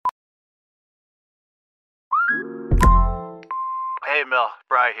Hey, Mel.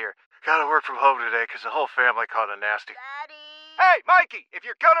 Bri here. Gotta work from home today because the whole family caught a nasty... Daddy! Hey, Mikey! If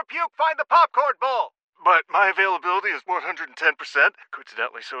you're gonna puke, find the popcorn bowl! But my availability is 110%.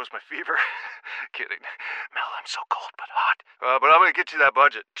 Coincidentally, so is my fever. Kidding. Mel, I'm so cold but hot. But I'm gonna get you that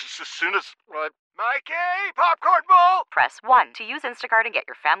budget just as soon as... Mikey! Popcorn bowl! Press 1 to use Instacart and get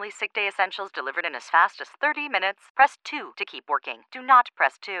your family's sick day essentials delivered in as fast as 30 minutes. Press 2 to keep working. Do not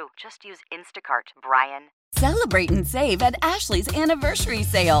press 2. Just use Instacart, Brian. Celebrate and save at Ashley's Anniversary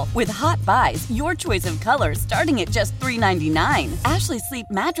Sale. With Hot Buys, your choice of colors starting at just $3.99. Ashley Sleep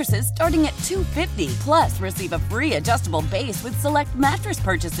mattresses starting at $2.50. Plus, receive a free adjustable base with select mattress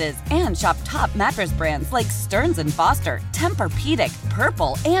purchases. And shop top mattress brands like Stearns & Foster, Tempur-Pedic,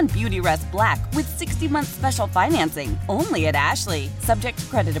 Purple, and Beautyrest Black with 60-month special financing. Only at Ashley. Subject to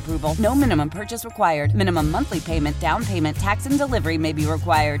credit approval. No minimum purchase required. Minimum monthly payment, down payment, tax, and delivery may be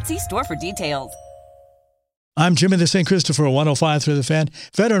required. See store for details. I'm Jimmy the St. Christopher, 105 through the Fan.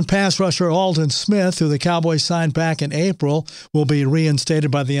 Veteran pass rusher Aldon Smith, who the Cowboys signed back in April, will be reinstated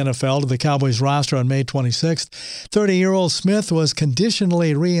by the NFL to the Cowboys roster on May 26th. 30-year-old Smith was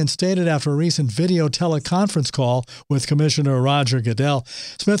conditionally reinstated after a recent video teleconference call with Commissioner Roger Goodell.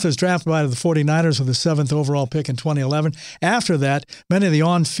 Smith was drafted by the 49ers with the 7th overall pick in 2011. After that, many of the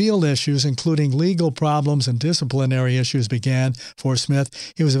on-field issues, including legal problems and disciplinary issues, began for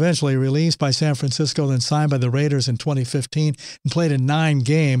Smith. He was eventually released by San Francisco, then signed by the Raiders in 2015 and played in 9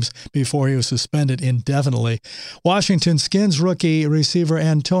 games before he was suspended indefinitely. Washington Skins rookie receiver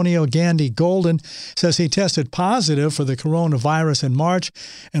Antonio Gandy Golden says he tested positive for the coronavirus in March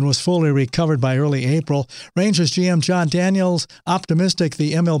and was fully recovered by early April. Rangers GM John Daniels optimistic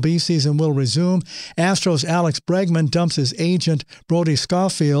the MLB season will resume. Astros Alex Bregman dumps his agent Brody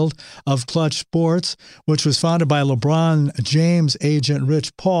Schofield of Clutch Sports, which was founded by LeBron James agent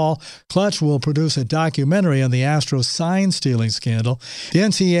Rich Paul. Clutch will produce a documentary on the Astros sign-stealing scandal. The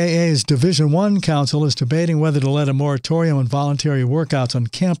NCAA's Division I Council is debating whether to let a moratorium on voluntary workouts on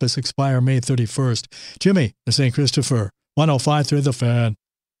campus expire May 31st. Jimmy, the St. Christopher, 105 through the Fan.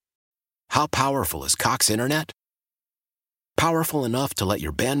 How powerful is Cox Internet? Powerful enough to let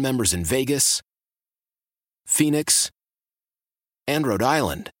your band members in Vegas, Phoenix, and Rhode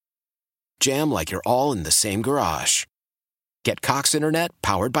Island jam like you're all in the same garage. Get Cox Internet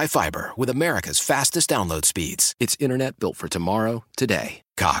powered by fiber with America's fastest download speeds. It's internet built for tomorrow, today.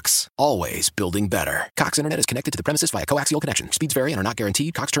 Cox, always building better. Cox Internet is connected to the premises via coaxial connection. Speeds vary and are not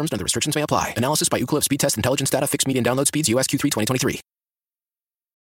guaranteed. Cox terms and other restrictions may apply. Analysis by Ookla of Speed Test Intelligence Data. Fixed median download speeds. US Q3 2023.